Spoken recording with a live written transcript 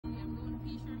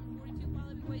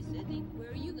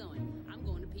you going? I'm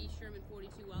going to P. Sherman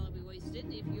 42 Wallaby Way,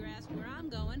 Sydney. If you're asking where I'm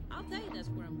going, I'll tell you that's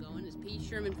where I'm going. It's P.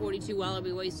 Sherman 42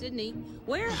 Wallaby Way, Sydney.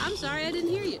 Where? I'm sorry, I didn't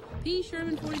hear you. P.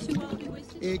 Sherman 42 Wallaby Way,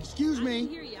 Sydney. Excuse me. I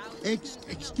didn't hear you.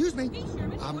 Excuse me. P.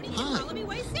 Sherman 42 Hi. Wallaby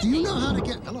Way, Sydney. Do you know how to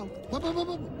get... Hello?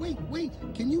 Wait.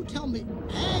 Can you tell me...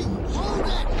 Hey, hold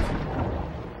it!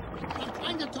 I'm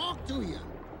trying to talk to you.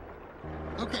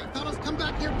 Okay, fellas, come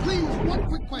back here, please. One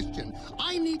quick question.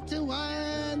 I need to...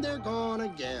 And they're gone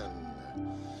again.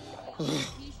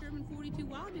 P. Sherman 42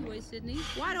 Wallaby Way, Sydney.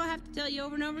 Why do I have to tell you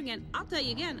over and over again? I'll tell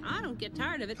you again. I don't get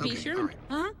tired of it. Okay, P. Sherman.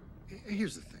 all right. Huh?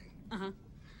 Here's the thing. Uh-huh.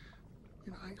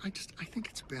 You know, I think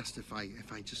it's best if I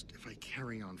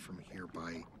carry on from here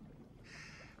by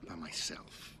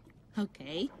myself.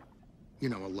 Okay. You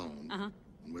know, alone. Uh-huh.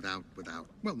 Without,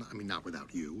 well, I mean, not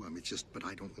without you. I mean, it's just, but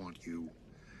I don't want you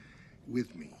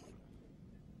with me.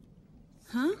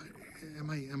 Huh?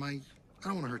 I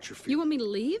don't want to hurt your feelings. You want me to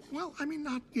leave? Well, I mean,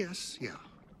 yes, yeah.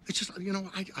 It's just, you know,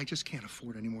 I just can't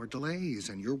afford any more delays,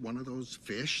 and you're one of those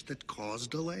fish that cause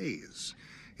delays.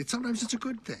 Sometimes it's a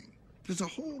good thing. There's a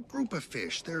whole group of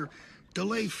fish. They're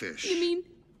delay fish. You mean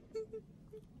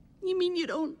you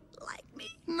don't like me?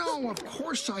 No, of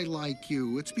course I like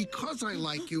you. It's because I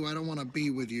like you I don't want to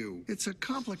be with you. It's a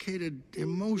complicated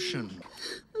emotion.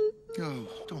 Oh,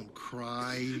 don't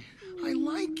cry. I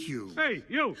like you. Hey,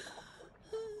 you!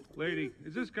 Lady,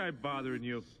 is this guy bothering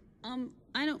you?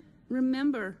 I don't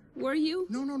remember. Were you?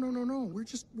 No. We're...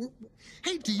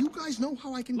 Hey, do you guys know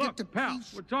how I can get to pal,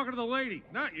 peace? we're talking to the lady,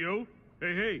 not you.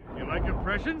 Hey, you like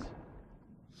impressions?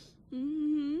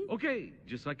 Mm-hmm. Okay,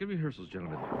 just like in rehearsals,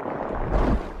 gentlemen.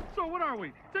 So what are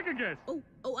we? Take a guess. Oh,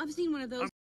 I've seen one of those.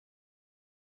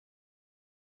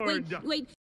 Wait.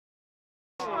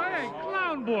 Oh, hey,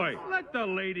 clown boy, let the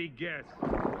lady guess.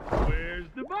 Where's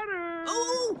the butter?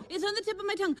 Oh, it's on the tip of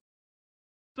my tongue.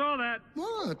 Saw that.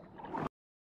 What?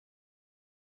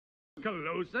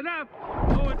 Close enough.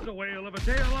 Oh, it's a whale of a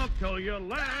tail. I'll tell you,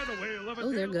 lad, a whale of a tail.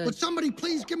 Oh, they're good. Would somebody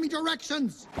please give me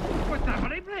directions? What's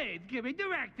somebody please give me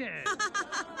directions?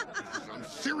 I'm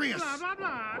serious. Blah, blah,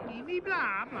 blah, me,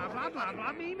 blah, blah, blah, blah,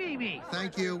 blah, me.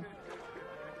 Thank you.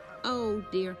 Oh,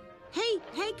 dear. Hey,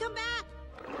 come back.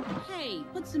 Hey,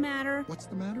 what's the matter? What's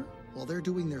the matter? While they're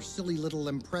doing their silly little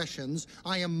impressions,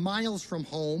 I am miles from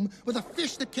home with a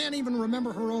fish that can't even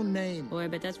remember her own name. Boy, I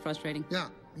bet that's frustrating. Yeah.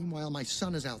 Meanwhile, my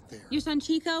son is out there. Your son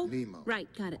Chico? Nemo. Right,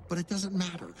 got it. But it doesn't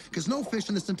matter, because no fish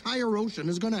in this entire ocean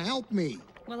is going to help me.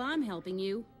 Well, I'm helping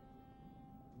you.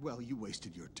 Well, you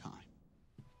wasted your time.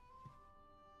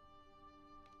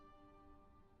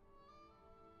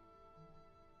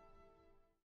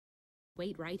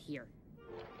 Wait right here.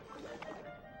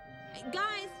 Hey,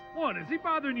 guys! What, is he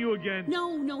bothering you again?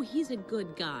 No, he's a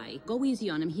good guy. Go easy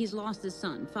on him. He's lost his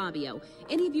son, Fabio.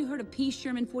 Any of you heard of P.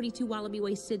 Sherman 42 Wallaby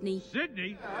Way, Sydney?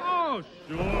 Sydney? Oh,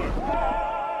 sure.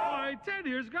 Why, Ted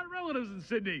here's got relatives in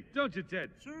Sydney, don't you, Ted?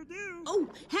 Sure do. Oh,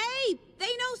 hey! They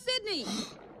know Sydney!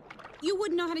 You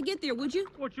wouldn't know how to get there, would you?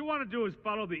 What you want to do is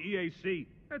follow the EAC.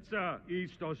 That's,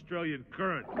 East Australian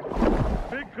Current.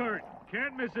 Big current.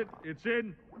 Can't miss it. It's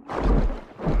in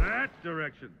that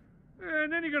direction.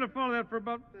 And then you're going to follow that for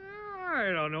about,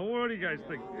 I don't know, what do you guys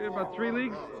think? About 3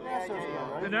 leagues?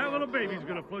 And that little baby's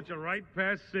going to float you right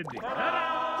past Sydney.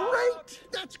 Great!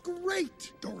 That's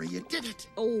great! Dory, you did it!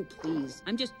 Oh, please.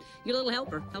 I'm just your little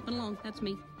helper, helping along. That's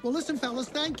me. Well, listen, fellas,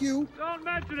 thank you. Don't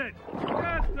mention it.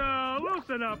 Just,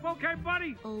 loosen up, okay,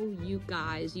 buddy? Oh, you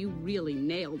guys, you really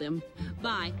nailed him.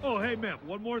 Bye. Oh, hey, ma'am,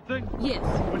 one more thing. Yes.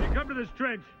 When you come to this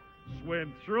trench,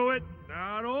 swim through it,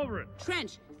 not over it.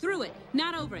 Trench, through it,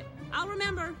 not over it. I'll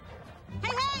remember.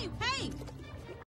 Hey!